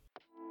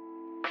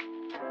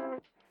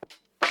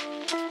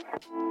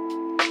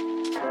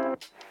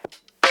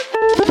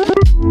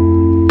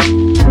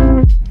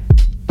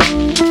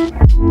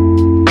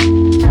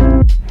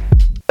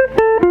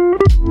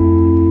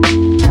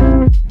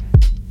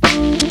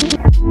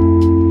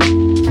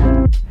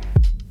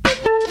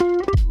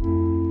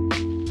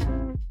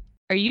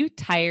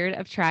tired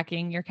of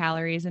tracking your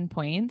calories and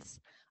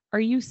points? Are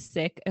you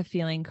sick of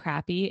feeling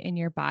crappy in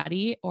your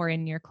body or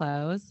in your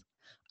clothes?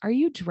 Are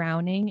you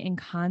drowning in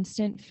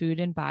constant food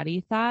and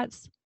body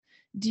thoughts?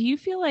 Do you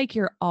feel like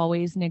you're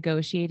always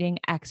negotiating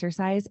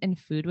exercise and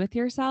food with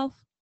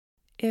yourself?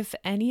 If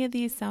any of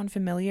these sound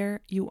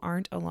familiar, you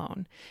aren't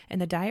alone. And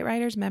the Diet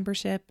Riders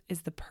membership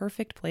is the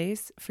perfect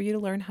place for you to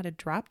learn how to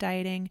drop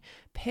dieting,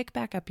 pick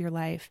back up your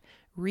life,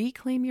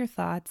 reclaim your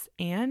thoughts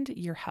and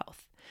your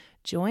health.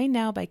 Join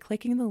now by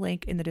clicking the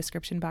link in the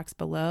description box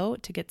below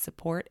to get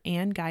support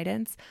and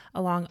guidance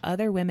along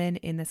other women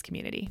in this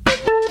community.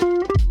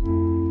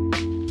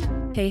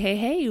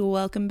 Hey,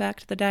 welcome back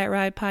to the Diet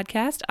Ride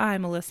podcast.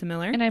 I'm Alyssa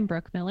Miller. And I'm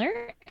Brooke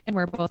Miller, and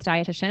we're both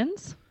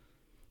dietitians.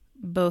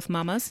 Both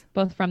mamas.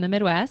 Both from the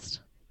Midwest.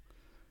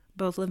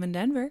 Both live in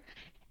Denver.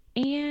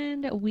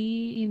 And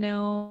we,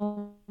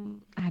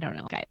 I don't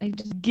know. I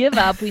just give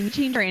up. We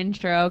change our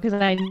intro because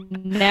I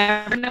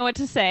never know what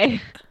to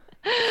say.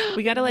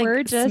 We got to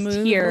we're just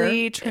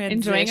here transition.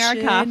 Enjoying our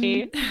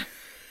coffee.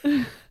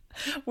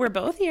 We're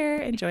both here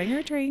enjoying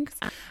our drinks.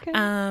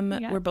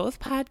 Okay. We're both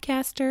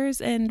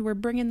podcasters and we're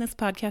bringing this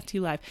podcast to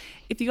you live.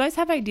 If you guys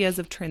have ideas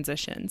of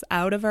transitions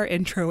out of our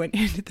intro and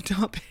into the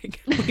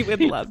topic, we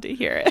would love to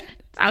hear it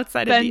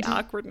outside of the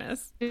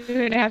awkwardness.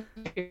 2.5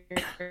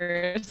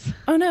 years.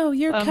 Oh no,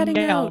 you're cutting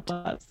out.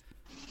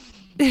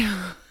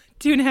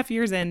 2.5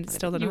 years in,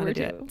 still don't know how to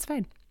do it. It's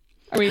fine.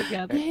 Are we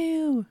together?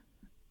 Ew.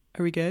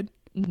 Are we good?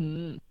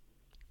 Mm-hmm.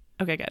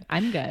 Okay, good.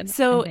 I'm good.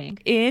 So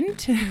in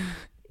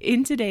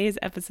today's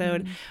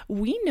episode,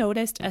 we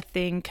noticed a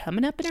thing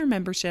coming up in our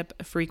membership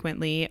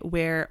frequently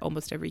where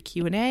almost every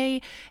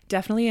Q&A,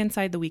 definitely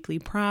inside the weekly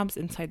prompts,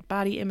 inside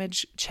body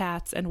image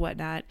chats and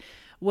whatnot,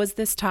 was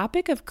this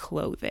topic of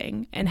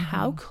clothing and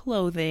how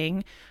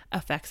clothing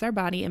affects our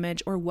body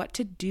image or what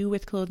to do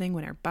with clothing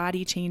when our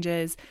body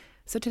changes.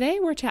 So today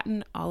we're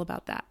chatting all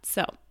about that.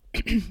 So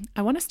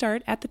I want to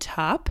start at the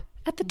top.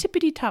 At the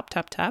tippity top,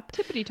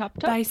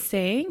 by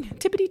saying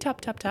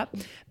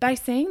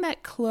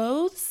that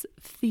clothes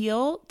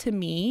feel to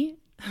me,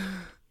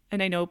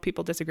 and I know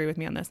people disagree with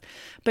me on this,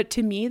 but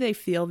to me, they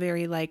feel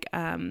very like,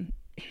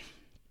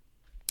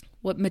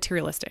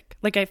 materialistic.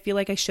 Like I feel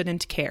like I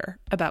shouldn't care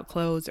about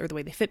clothes or the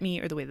way they fit me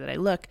or the way that I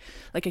look.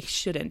 Like I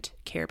shouldn't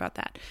care about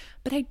that.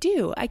 But I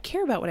do. I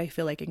care about what I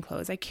feel like in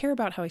clothes. I care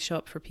about how I show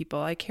up for people.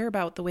 I care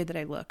about the way that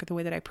I look or the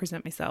way that I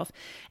present myself.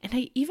 And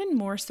I even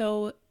more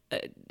so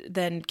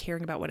than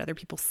caring about what other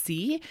people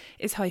see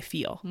is how I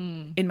feel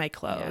in my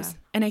clothes. Yeah.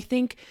 And I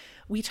think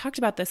we talked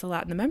about this a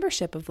lot in the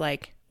membership of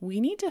like, we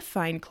need to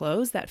find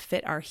clothes that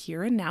fit our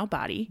here and now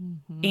body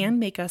and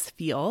make us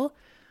feel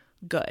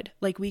good.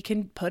 Like we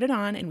can put it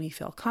on and we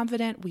feel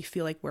confident. We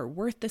feel like we're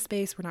worth the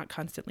space. We're not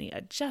constantly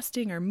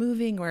adjusting or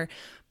moving or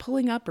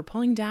pulling up or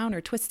pulling down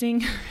or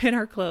twisting in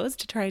our clothes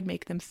to try and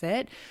make them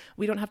fit.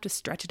 We don't have to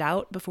stretch it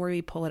out before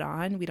we pull it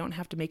on. We don't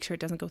have to make sure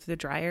it doesn't go through the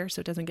dryer so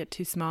it doesn't get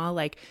too small.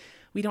 Like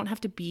we don't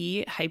have to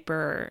be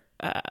hyper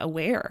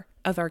aware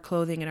of our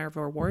clothing and of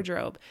our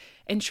wardrobe,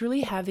 and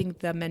truly having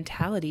the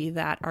mentality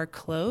that our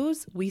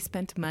clothes we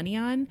spent money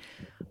on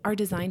are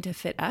designed to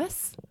fit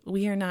us.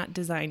 We are not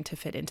designed to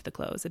fit into the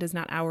clothes. It is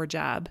not our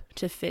job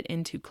to fit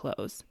into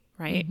clothes,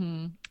 right?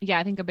 Mm-hmm. Yeah,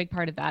 I think a big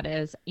part of that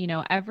is,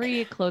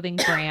 every clothing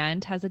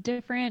brand has a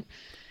different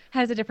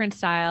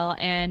style,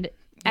 and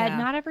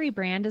not every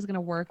brand is going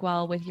to work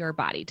well with your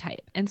body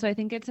type. And so I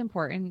think it's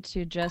important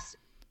to just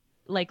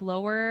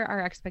lower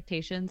our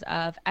expectations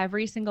of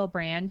every single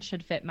brand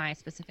should fit my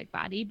specific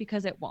body,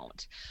 because it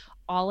won't.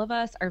 All of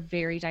us are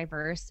very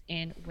diverse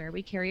in where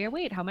we carry our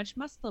weight, how much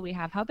muscle we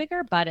have, how big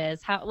our butt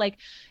is,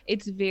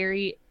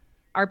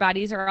 our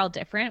bodies are all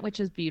different, which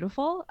is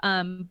beautiful.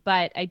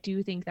 But I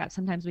do think that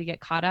sometimes we get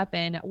caught up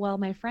in, well,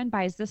 my friend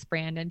buys this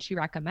brand and she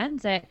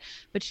recommends it,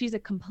 but she's a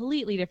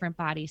completely different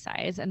body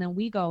size. And then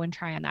we go and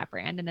try on that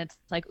brand and it's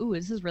like, ooh,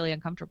 this is really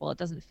uncomfortable. It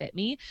doesn't fit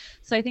me.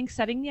 So I think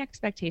setting the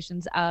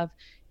expectations of,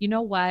 you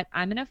know what,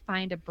 I'm going to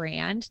find a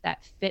brand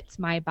that fits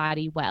my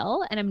body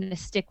well, and I'm going to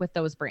stick with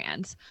those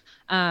brands.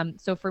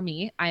 So for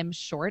me, I'm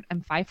short,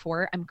 I'm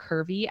 5'4", I'm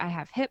curvy, I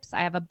have hips, I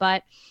have a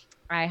butt,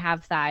 I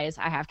have thighs,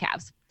 I have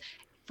calves.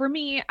 For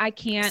me, I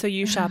can't. So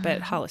you shop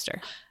at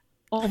Hollister.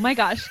 Oh my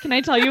gosh. Can I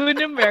tell you an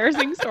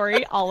embarrassing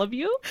story? All of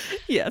you?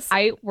 Yes.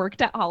 I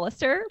worked at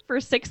Hollister for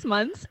 6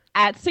 months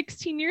at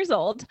 16 years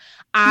old.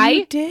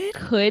 I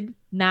could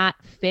not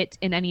fit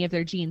in any of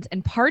their jeans.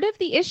 And part of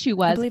the issue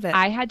was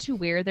I had to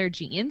wear their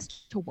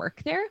jeans to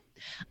work there.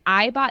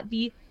 I bought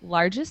the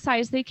largest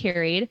size they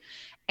carried.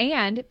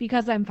 And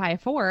because I'm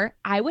 5'4",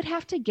 I would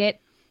have to get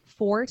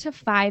 4 to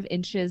 5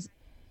 inches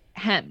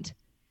hemmed.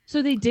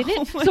 So they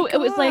didn't. So it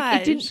was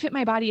like, it didn't fit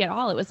my body at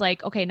all. It was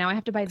like, okay, now I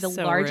have to buy the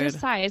largest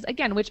size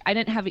again, which I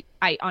didn't have.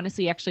 I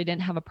honestly actually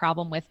didn't have a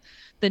problem with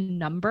the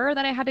number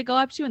that I had to go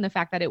up to. And the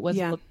fact that it was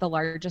the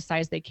largest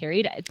size they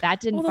carried,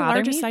 that didn't bother me. The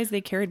largest size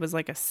they carried was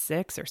like a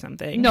 6 or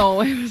something.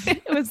 No,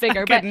 it was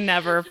bigger, but could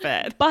never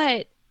fit.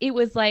 But it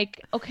was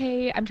like,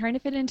 okay, I'm trying to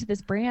fit into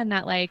this brand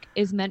that like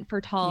is meant for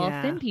tall,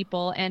 thin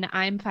people. And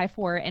I'm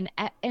 5'4". And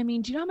I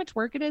mean, do you know how much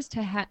work it is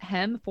to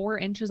hem 4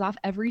 inches off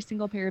every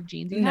single pair of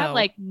jeans you have?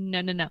 Like,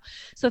 no.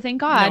 So thank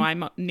God. No,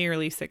 I'm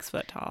nearly 6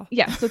 foot tall.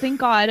 Yeah. So thank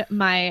God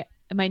my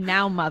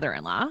now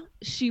mother-in-law,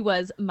 she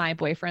was my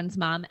boyfriend's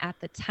mom at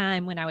the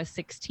time when I was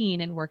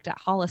 16 and worked at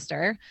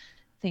Hollister.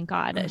 Thank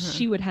God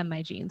she would hem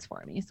my jeans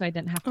for me, so I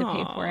didn't have to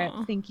pay for it.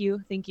 Thank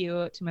you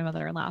to my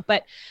mother-in-law.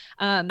 But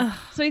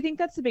so I think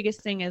that's the biggest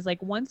thing is like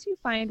once you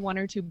find 1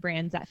 or 2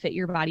 brands that fit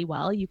your body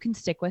well, you can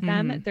stick with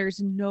them.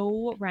 There's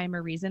no rhyme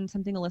or reason.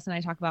 Something Alyssa and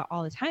I talk about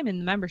all the time in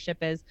the membership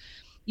is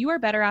you are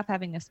better off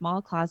having a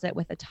small closet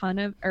with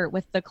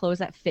with the clothes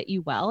that fit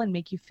you well and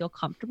make you feel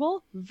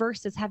comfortable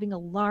versus having a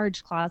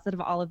large closet of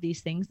all of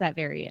these things that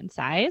vary in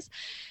size.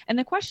 And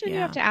the question you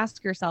have to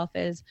ask yourself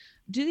is,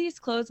 do these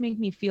clothes make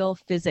me feel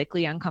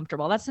physically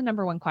uncomfortable? That's the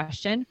number one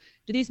question.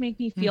 Do these make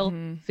me feel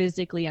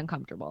physically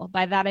uncomfortable?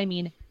 By that, I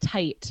mean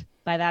tight.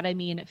 By that, I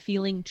mean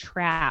feeling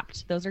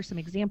trapped. Those are some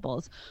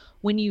examples.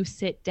 When you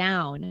sit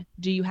down,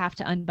 do you have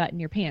to unbutton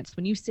your pants?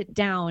 When you sit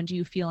down, do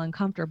you feel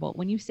uncomfortable?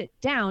 When you sit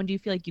down, do you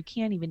feel like you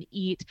can't even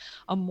eat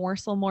a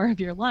morsel more of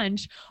your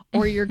lunch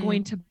or you're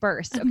going to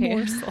burst?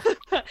 Okay.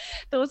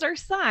 Those are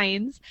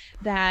signs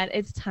that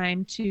it's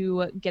time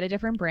to get a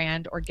different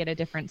brand or get a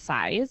different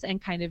size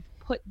and kind of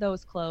put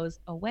those clothes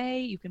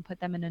away. You can put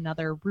them in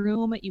another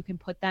room. You can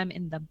put them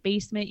in the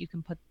basement. You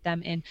can put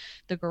them in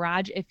the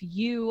garage. If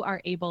you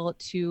are able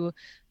to,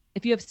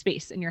 if you have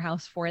space in your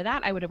house for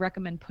that, I would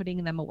recommend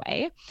putting them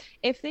away.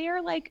 If they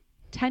are like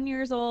 10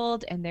 years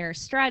old and they're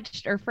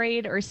stretched or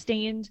frayed or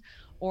stained,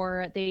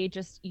 or they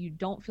just, you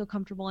don't feel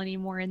comfortable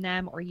anymore in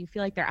them, or you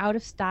feel like they're out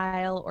of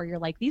style, or you're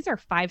like, these are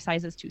 5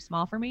 sizes too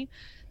small for me,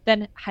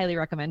 then highly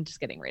recommend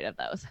just getting rid of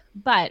those.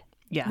 But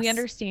yes, we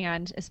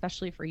understand,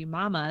 especially for you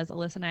mamas,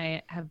 Alyssa and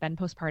I have been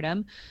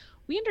postpartum.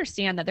 We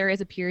understand that there is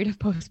a period of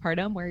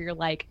postpartum where you're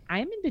like,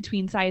 I'm in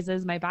between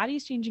sizes. My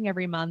body's changing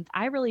every month.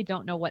 I really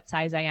don't know what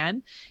size I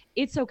am.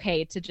 It's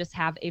okay to just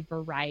have a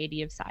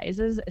variety of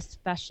sizes,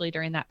 especially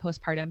during that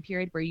postpartum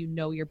period where you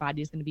know your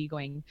body's going to be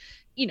going,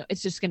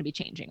 it's just going to be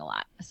changing a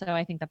lot. So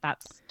I think that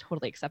that's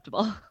totally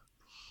acceptable.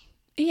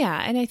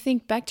 Yeah. And I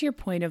think back to your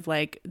point of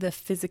like the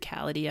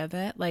physicality of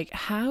it, like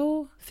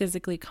how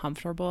physically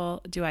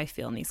comfortable do I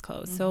feel in these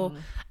clothes? So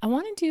I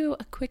want to do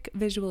a quick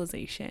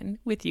visualization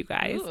with you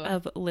guys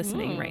of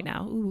listening right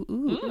now.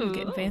 Ooh,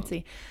 getting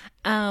fancy.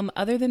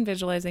 Other than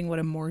visualizing what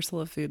a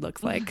morsel of food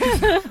looks like.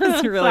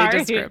 It's really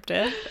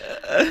descriptive.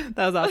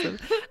 That was awesome.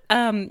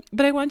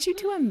 But I want you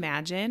to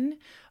imagine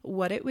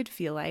what it would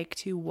feel like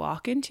to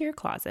walk into your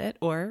closet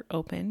or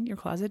open your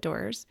closet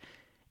doors,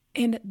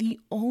 and the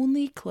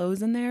only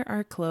clothes in there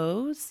are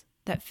clothes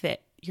that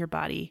fit your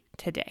body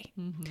today.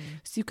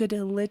 So you could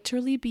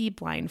literally be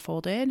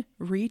blindfolded,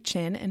 reach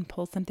in and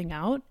pull something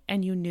out,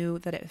 and you knew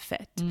that it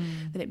fit,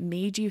 that it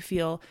made you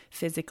feel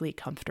physically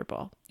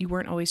comfortable. You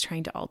weren't always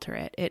trying to alter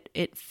it.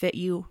 It fit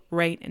you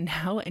right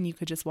now, and you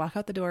could just walk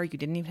out the door. You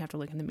didn't even have to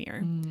look in the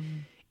mirror.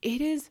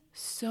 It is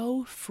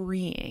so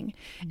freeing.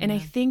 And I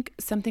think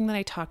something that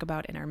I talk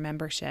about in our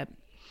membership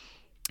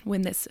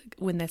when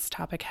this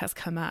topic has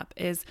come up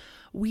is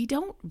we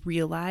don't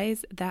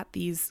realize that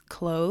these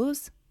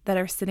clothes that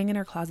are sitting in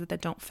our closet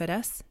that don't fit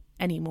us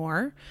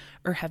anymore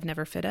or have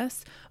never fit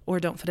us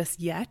or don't fit us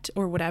yet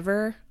or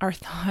whatever our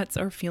thoughts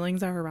or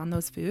feelings are around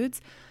those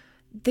foods,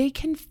 they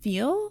can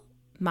feel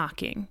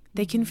mocking.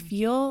 They can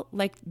feel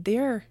like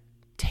they're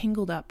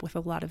tangled up with a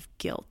lot of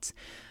guilt.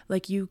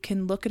 Like you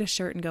can look at a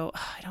shirt and go,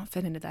 oh, I don't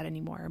fit into that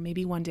anymore. Or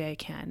maybe one day I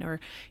can,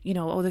 or,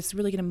 oh, this is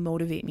really going to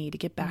motivate me to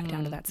get back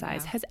down to that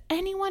size. Yeah. Has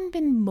anyone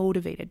been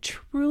motivated,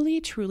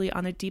 truly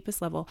on the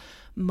deepest level,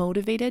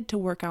 motivated to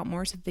work out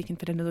more so that they can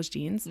fit into those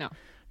jeans?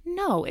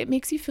 No, it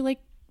makes you feel like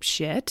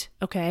shit.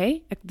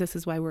 Okay. This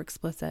is why we're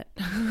explicit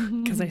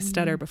because I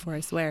stutter before I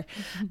swear.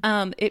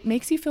 It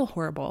makes you feel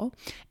horrible.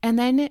 And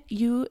then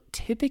you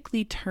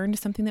typically turn to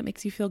something that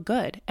makes you feel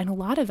good. And a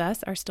lot of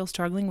us are still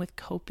struggling with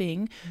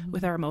coping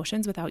with our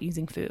emotions without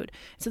using food.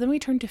 So then we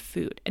turn to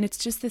food, and it's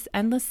just this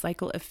endless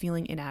cycle of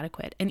feeling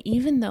inadequate. And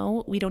even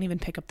though we don't even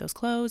pick up those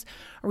clothes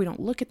or we don't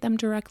look at them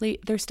directly,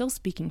 they're still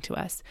speaking to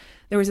us.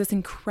 There was this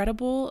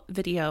incredible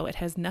video. It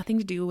has nothing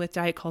to do with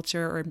diet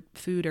culture or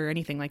food or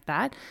anything like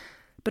that,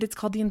 but it's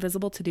called The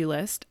Invisible To-Do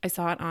List. I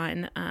saw it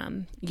on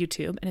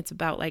YouTube, and it's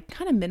about like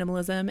kind of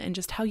minimalism and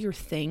just how your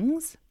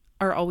things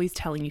are always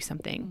telling you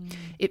something.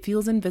 It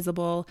feels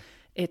invisible.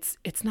 It's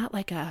not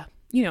like a,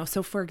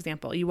 so for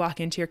example, you walk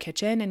into your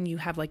kitchen and you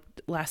have like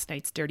last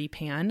night's dirty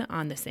pan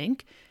on the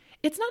sink.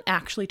 It's not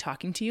actually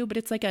talking to you, but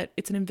it's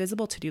an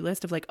invisible to-do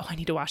list of like, oh, I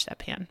need to wash that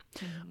pan.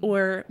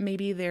 Or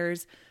maybe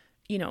there's,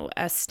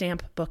 a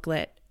stamp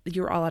booklet.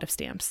 You're all out of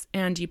stamps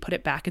and you put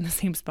it back in the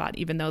same spot,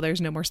 even though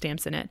there's no more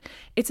stamps in it.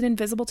 It's an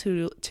invisible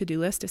to-do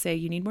list to say,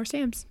 you need more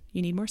stamps.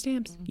 You need more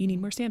stamps. You need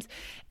more stamps.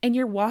 And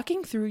you're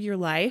walking through your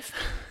life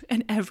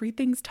and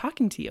everything's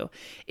talking to you.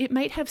 It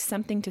might have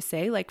something to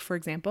say. Like, for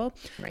example,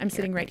 I'm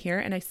sitting right here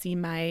and I see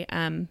my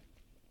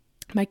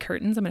my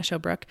curtains, I'm going to show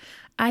Brooke,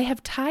 I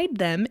have tied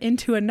them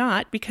into a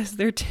knot because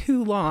they're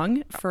too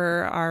long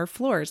for our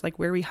floors. Like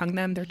where we hung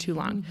them, they're too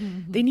long.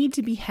 They need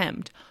to be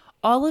hemmed.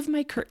 All of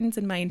my curtains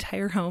in my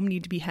entire home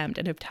need to be hemmed,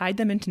 and have tied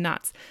them into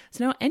knots.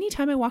 So now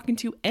anytime I walk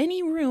into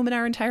any room in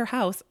our entire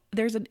house,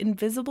 there's an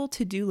invisible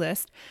to-do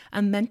list,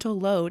 a mental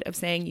load of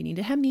saying, you need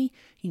to hem me,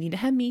 you need to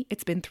hem me.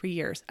 It's been 3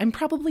 years. I'm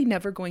probably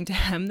never going to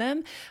hem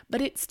them,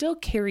 but it still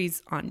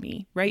carries on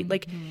me, right?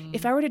 Like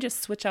if I were to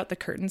just switch out the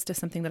curtains to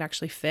something that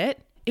actually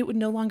fit, it would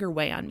no longer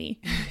weigh on me.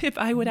 If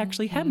I would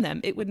actually hem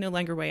them, it would no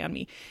longer weigh on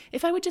me.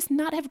 If I would just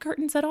not have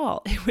curtains at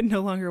all, it would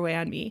no longer weigh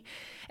on me.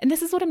 And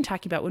this is what I'm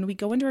talking about. When we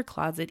go into our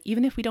closet,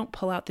 even if we don't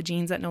pull out the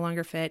jeans that no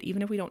longer fit,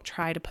 even if we don't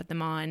try to put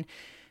them on,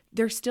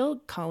 they're still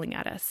calling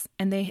at us,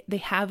 and they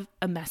have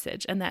a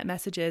message. And that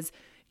message is,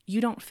 you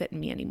don't fit in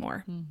me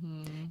anymore.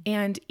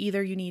 And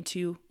either you need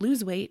to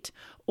lose weight,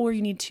 or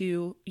you need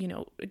to,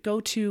 go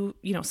to,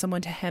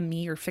 someone to hem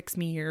me or fix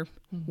me or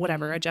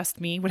whatever, adjust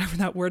me, whatever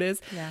that word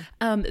is. Yeah.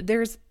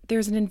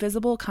 There's an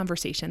invisible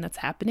conversation that's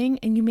happening,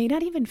 and you may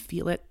not even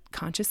feel it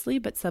consciously,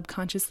 but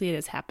subconsciously it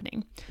is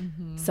happening.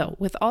 So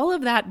with all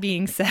of that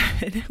being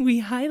said, we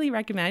highly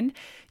recommend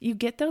you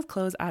get those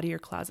clothes out of your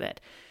closet.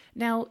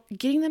 Now,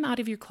 getting them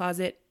out of your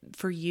closet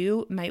for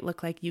you might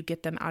look like you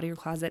get them out of your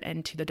closet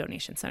and to the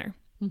donation center,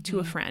 to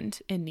a friend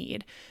in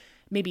need,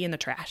 maybe in the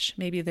trash.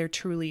 Maybe they're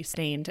truly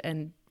stained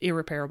and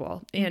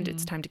irreparable, and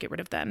it's time to get rid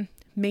of them.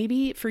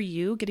 Maybe for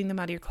you, getting them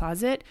out of your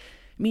closet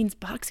means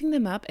boxing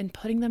them up and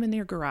putting them in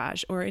your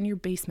garage or in your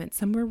basement,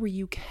 somewhere where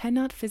you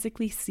cannot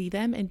physically see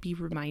them and be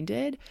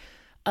reminded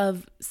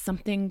of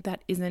something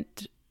that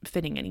isn't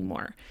fitting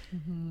anymore.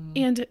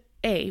 And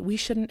we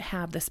shouldn't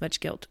have this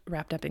much guilt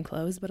wrapped up in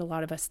clothes, but a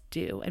lot of us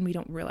do, and we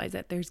don't realize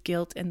it. There's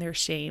guilt and there's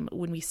shame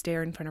when we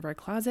stare in front of our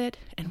closet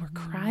and we're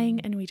crying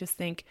and we just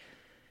think,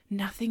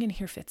 nothing in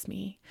here fits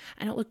me.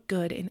 I don't look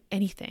good in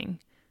anything.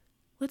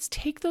 Let's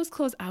take those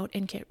clothes out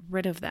and get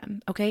rid of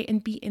them, okay?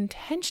 And be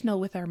intentional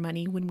with our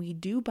money when we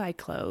do buy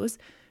clothes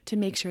to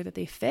make sure that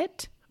they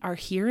fit our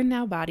here and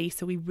now body,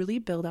 so we really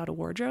build out a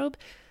wardrobe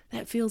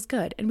that feels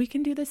good. And we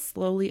can do this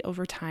slowly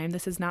over time.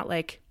 This is not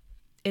like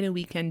in a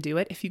weekend do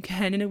it. If you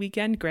can in a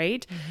weekend,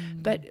 great.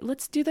 But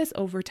let's do this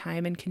over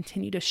time and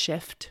continue to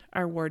shift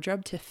our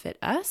wardrobe to fit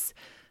us,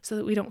 so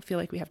that we don't feel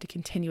like we have to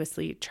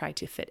continuously try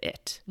to fit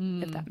it,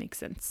 if that makes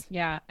sense.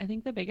 Yeah. I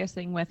think the biggest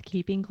thing with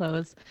keeping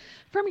clothes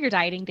from your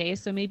dieting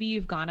days, so maybe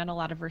you've gone on a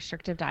lot of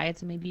restrictive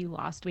diets and maybe you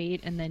lost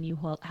weight and then you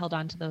held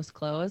on to those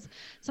clothes.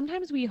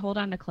 Sometimes we hold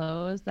on to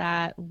clothes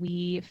that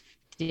we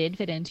did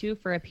fit into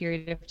for a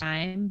period of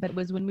time, but it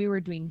was when we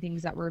were doing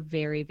things that were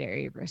very,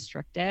 very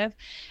restrictive.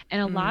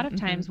 And a lot of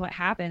times what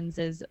happens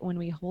is when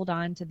we hold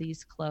on to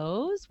these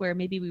clothes where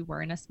maybe we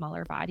were in a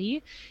smaller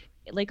body,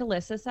 like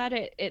Alyssa said,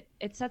 it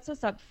sets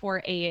us up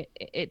for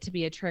it to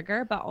be a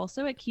trigger, but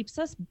also it keeps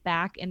us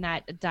back in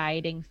that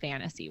dieting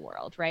fantasy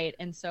world, right?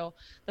 And so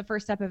the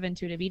first step of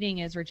intuitive eating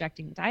is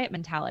rejecting the diet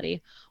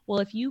mentality. Well,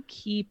 if you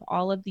keep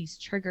all of these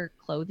trigger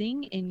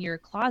clothing in your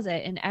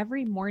closet, and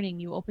every morning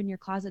you open your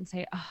closet and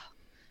say, oh,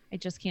 I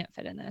just can't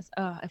fit in this.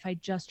 Oh, if I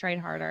just tried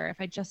harder, if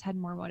I just had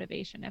more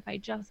motivation, if I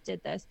just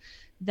did this,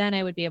 then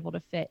I would be able to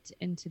fit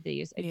into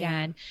these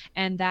again.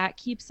 Yeah. And that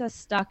keeps us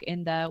stuck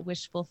in the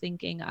wishful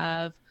thinking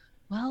of,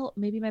 well,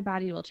 maybe my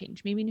body will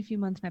change. Maybe in a few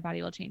months, my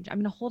body will change. I'm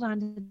going to hold on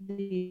to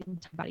the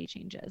body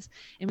changes.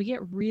 And we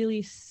get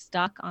really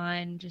stuck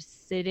on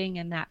just sitting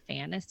in that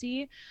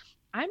fantasy.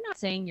 I'm not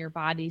saying your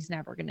body's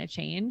never going to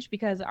change,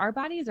 because our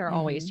bodies are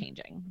always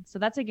changing. So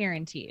that's a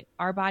guarantee.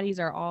 Our bodies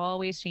are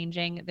always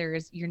changing.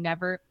 You're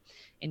never,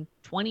 in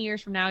 20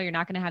 years from now, you're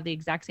not going to have the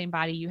exact same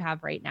body you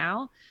have right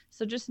now.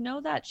 So just know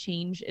that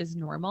change is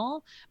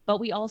normal, but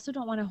we also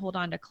don't want to hold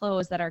on to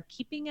clothes that are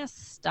keeping us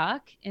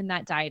stuck in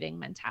that dieting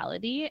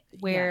mentality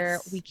where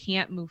we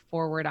can't move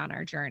forward on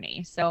our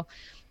journey. So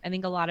I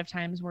think a lot of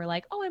times we're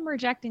like, oh, I'm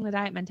rejecting the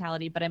diet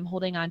mentality, but I'm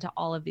holding on to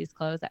all of these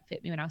clothes that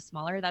fit me when I was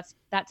smaller. That's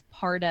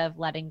part of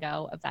letting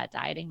go of that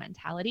dieting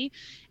mentality.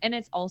 And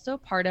it's also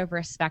part of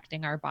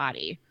respecting our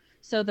body.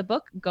 So the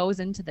book goes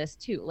into this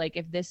too. Like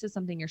if this is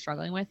something you're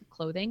struggling with,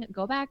 clothing,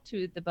 go back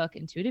to the book,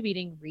 Intuitive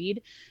Eating,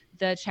 read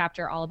the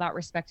chapter all about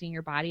respecting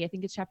your body. I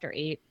think it's chapter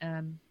 8. I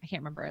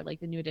can't remember, like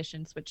the new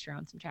edition switched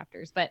around some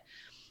chapters, but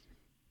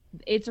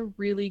it's a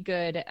really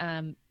good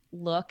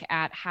look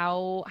at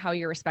how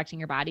you're respecting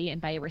your body.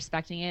 And by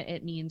respecting it,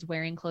 it means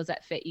wearing clothes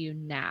that fit you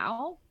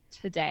now,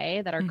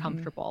 today, that are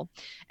comfortable.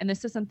 And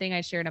this is something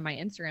I shared on my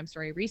Instagram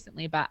story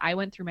recently, but I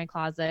went through my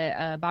closet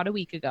about a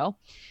week ago.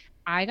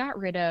 I got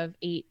rid of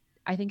 8,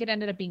 I think it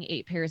ended up being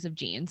 8 pairs of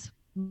jeans.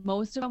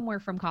 Most of them were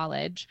from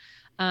college.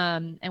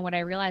 And what I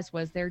realized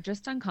was they're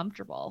just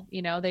uncomfortable.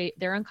 You know,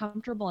 they're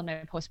uncomfortable in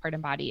my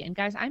postpartum body. And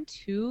guys, I'm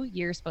 2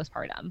 years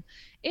postpartum.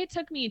 It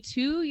took me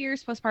 2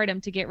 years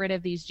postpartum to get rid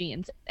of these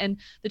jeans. And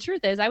the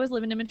truth is I was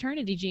living in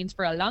maternity jeans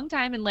for a long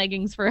time and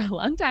leggings for a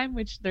long time,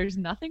 which there's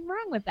nothing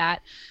wrong with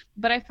that.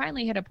 But I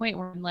finally hit a point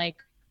where I'm like,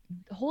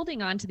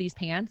 holding on to these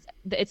pants,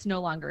 it's no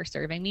longer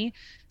serving me.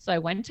 So I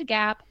went to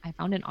Gap, I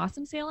found an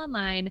awesome sale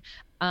online,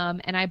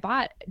 and I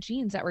bought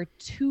jeans that were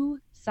too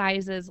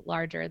sizes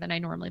larger than I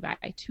normally buy,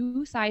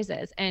 2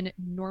 sizes. And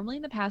normally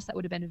in the past, that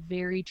would have been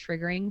very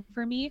triggering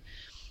for me.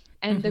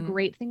 And the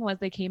great thing was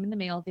they came in the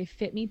mail, they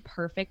fit me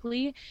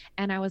perfectly.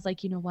 And I was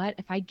like, you know what?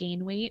 If I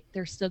gain weight,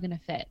 they're still going to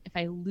fit. If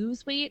I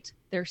lose weight,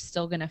 they're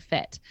still going to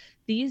fit.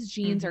 These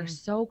jeans are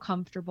so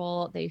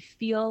comfortable. They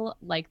feel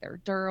like they're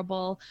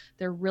durable.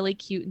 They're really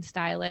cute and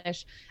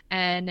stylish.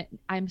 And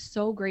I'm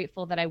so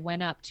grateful that I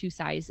went up 2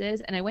 sizes,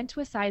 and I went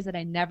to a size that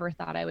I never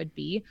thought I would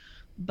be.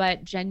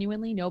 But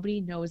genuinely, nobody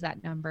knows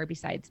that number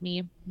besides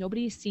me.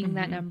 Nobody's seeing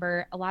that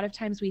number. A lot of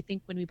times we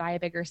think when we buy a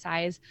bigger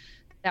size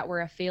that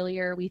we're a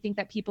failure. We think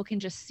that people can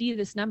just see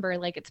this number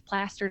like it's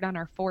plastered on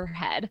our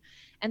forehead.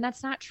 And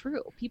that's not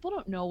true. People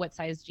don't know what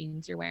size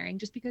jeans you're wearing.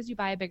 Just because you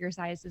buy a bigger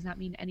size does not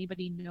mean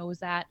anybody knows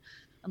that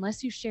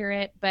unless you share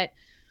it. But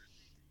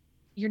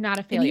you're not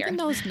a failure. And even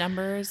those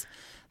numbers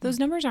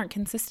aren't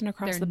consistent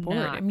across the board.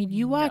 I mean,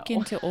 you walk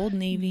into Old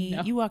Navy,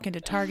 you walk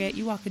into Target,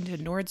 you walk into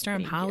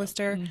Nordstrom,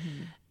 Hollister.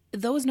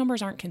 Those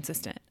numbers aren't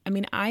consistent. I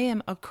mean, I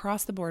am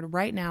across the board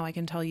right now. I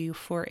can tell you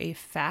for a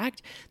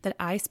fact that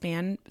I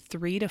span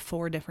 3 to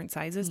 4 different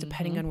sizes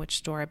depending on which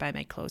store I buy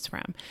my clothes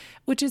from,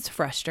 which is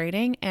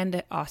frustrating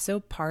and also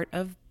part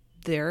of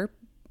their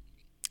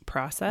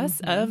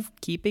process of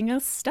keeping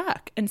us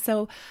stuck. And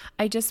so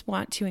I just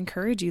want to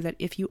encourage you that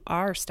if you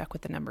are stuck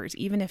with the numbers,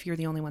 even if you're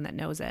the only one that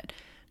knows it,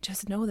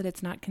 just know that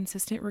it's not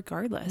consistent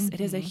regardless. It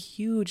is a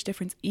huge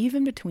difference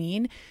even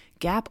between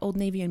Gap, Old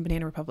Navy, and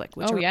Banana Republic,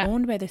 which are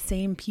owned by the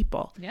same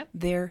people.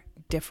 They're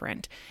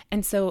different.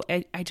 And so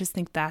I just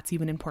think that's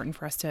even important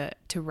for us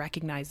to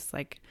recognize,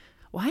 like,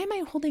 why am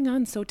I holding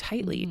on so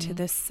tightly to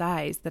this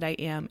size that I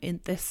am in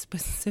this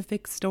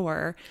specific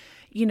store?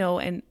 You know,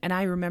 and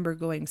I remember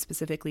going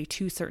specifically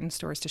to certain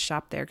stores to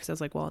shop there because I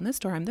was like, well, in this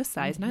store, I'm this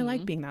size and I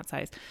like being that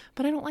size,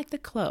 but I don't like the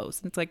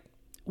clothes. And it's like,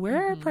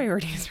 where are our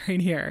priorities right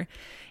here?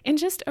 And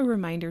just a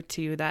reminder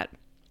too, that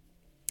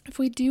if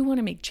we do want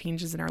to make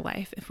changes in our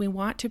life, if we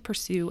want to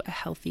pursue a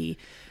healthy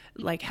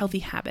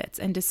habits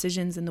and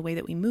decisions in the way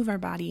that we move our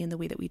body, in the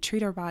way that we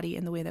treat our body,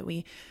 in the way that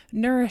we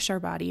nourish our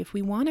body, if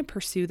we want to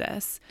pursue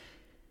this,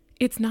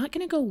 it's not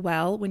going to go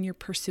well when you're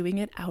pursuing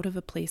it out of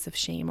a place of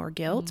shame or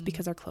guilt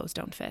because our clothes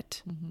don't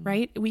fit,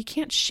 right? We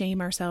can't shame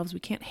ourselves. We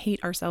can't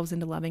hate ourselves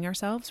into loving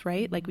ourselves,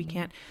 right? Like we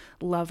can't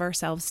love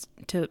ourselves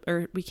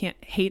or we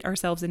can't hate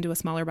ourselves into a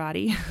smaller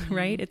body,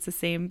 right? It's the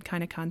same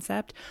kind of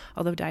concept.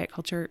 Although diet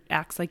culture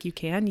acts like you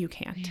can't.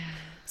 Yeah.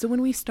 So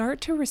when we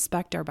start to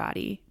respect our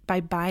body by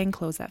buying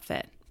clothes that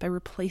fit, by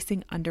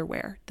replacing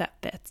underwear that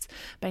fits,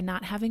 by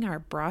not having our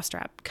bra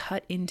strap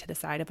cut into the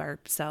side of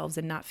ourselves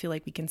and not feel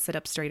like we can sit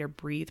up straight or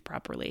breathe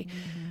properly.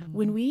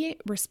 When we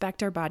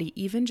respect our body,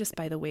 even just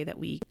by the way that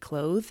we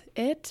clothe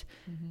it,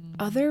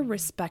 other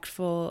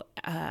respectful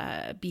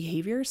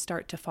behaviors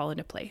start to fall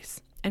into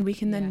place. And we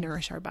can then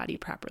nourish our body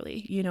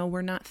properly. You know,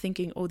 we're not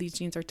thinking, oh, these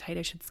jeans are tight,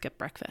 I should skip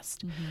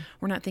breakfast.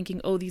 We're not thinking,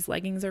 oh, these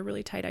leggings are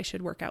really tight, I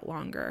should work out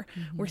longer.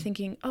 We're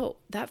thinking, oh,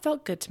 that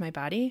felt good to my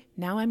body.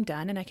 Now I'm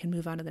done and I can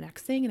move on to the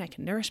next thing and I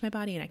can nourish my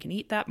body and I can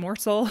eat that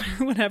morsel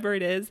or whatever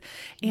it is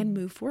and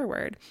move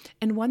forward.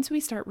 And once we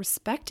start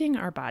respecting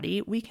our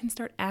body, we can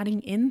start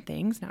adding in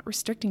things, not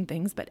restricting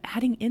things, but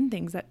adding in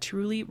things that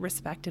truly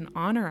respect and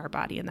honor our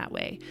body in that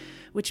way,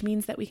 which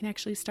means that we can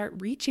actually start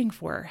reaching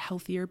for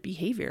healthier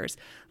behaviors.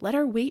 Let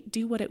our weight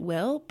do what it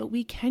will, but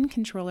we can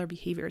control our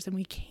behaviors and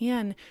we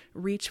can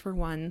reach for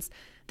ones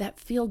that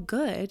feel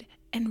good.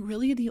 And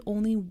really the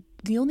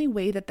only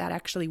way that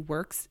actually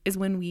works is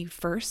when we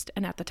first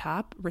and at the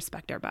top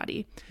respect our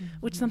body,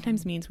 which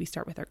sometimes means we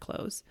start with our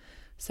clothes.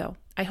 So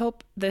I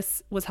hope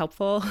this was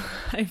helpful.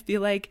 I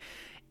feel like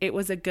it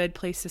was a good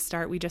place to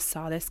start. We just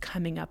saw this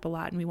coming up a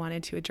lot and we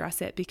wanted to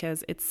address it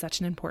because it's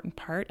such an important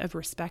part of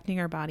respecting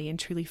our body and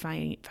truly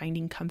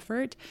finding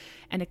comfort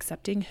and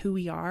accepting who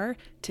we are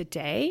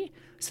today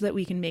so that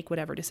we can make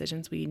whatever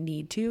decisions we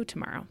need to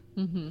tomorrow.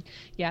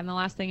 Yeah. And the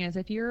last thing is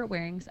if you're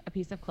wearing a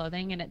piece of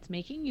clothing and it's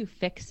making you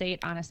fixate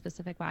on a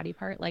specific body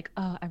part, like,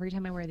 oh, every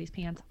time I wear these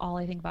pants, all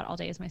I think about all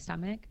day is my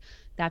stomach.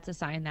 That's a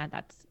sign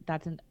that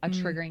that's a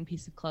triggering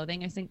piece of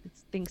clothing. I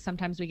think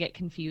sometimes we get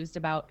confused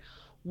about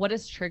what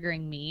does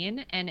triggering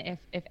mean? And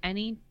if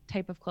any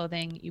type of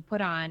clothing you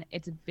put on,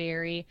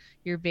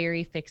 you're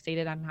very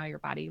fixated on how your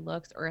body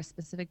looks or a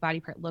specific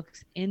body part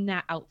looks in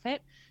that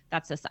outfit,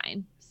 that's a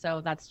sign. So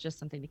that's just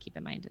something to keep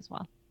in mind as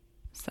well.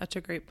 Such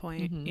a great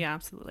point. Yeah,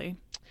 absolutely.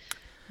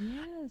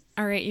 Yes.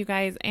 All right, you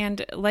guys.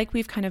 And like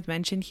we've kind of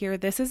mentioned here,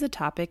 this is a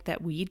topic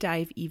that we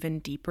dive even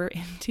deeper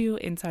into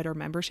inside our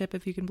membership,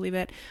 if you can believe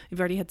it. We've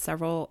already had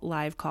several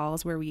live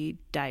calls where we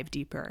dive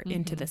deeper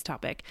into this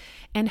topic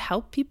and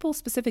help people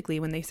specifically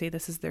when they say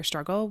this is their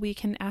struggle. We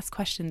can ask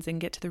questions and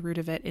get to the root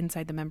of it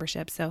inside the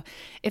membership. So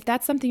if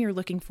that's something you're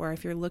looking for,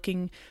 if you're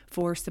looking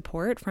for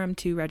support from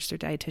 2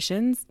 registered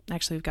dietitians,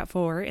 actually we've got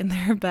 4 in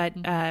there, but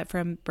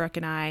from Brooke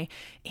and I,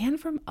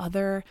 and from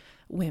other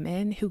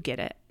women who get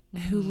it,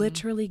 who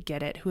literally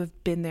get it, who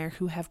have been there,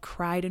 who have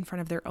cried in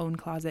front of their own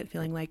closet,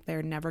 feeling like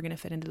they're never going to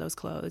fit into those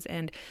clothes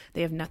and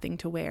they have nothing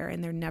to wear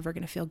and they're never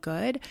going to feel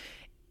good.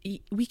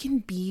 we can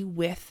be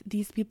with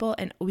these people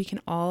and we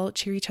can all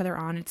cheer each other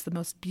on. It's the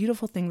most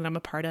beautiful thing that I'm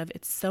a part of.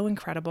 It's so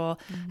incredible.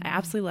 I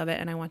absolutely love it.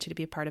 And I want you to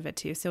be a part of it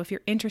too. So if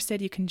you're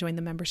interested, you can join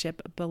the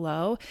membership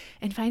below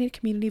and find a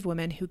community of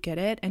women who get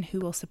it and who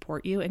will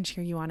support you and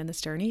cheer you on in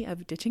this journey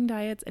of ditching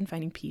diets and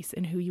finding peace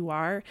in who you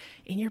are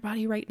in your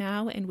body right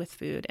now and with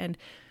food. And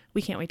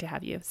we can't wait to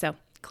have you. So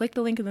click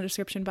the link in the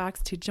description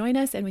box to join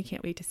us, and we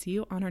can't wait to see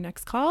you on our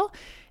next call.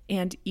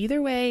 And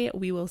either way,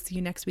 we will see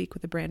you next week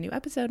with a brand new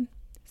episode.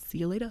 See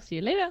you later. See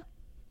you later.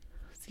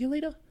 See you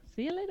later.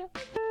 See you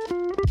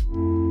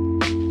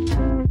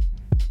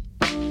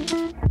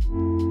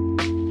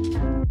later.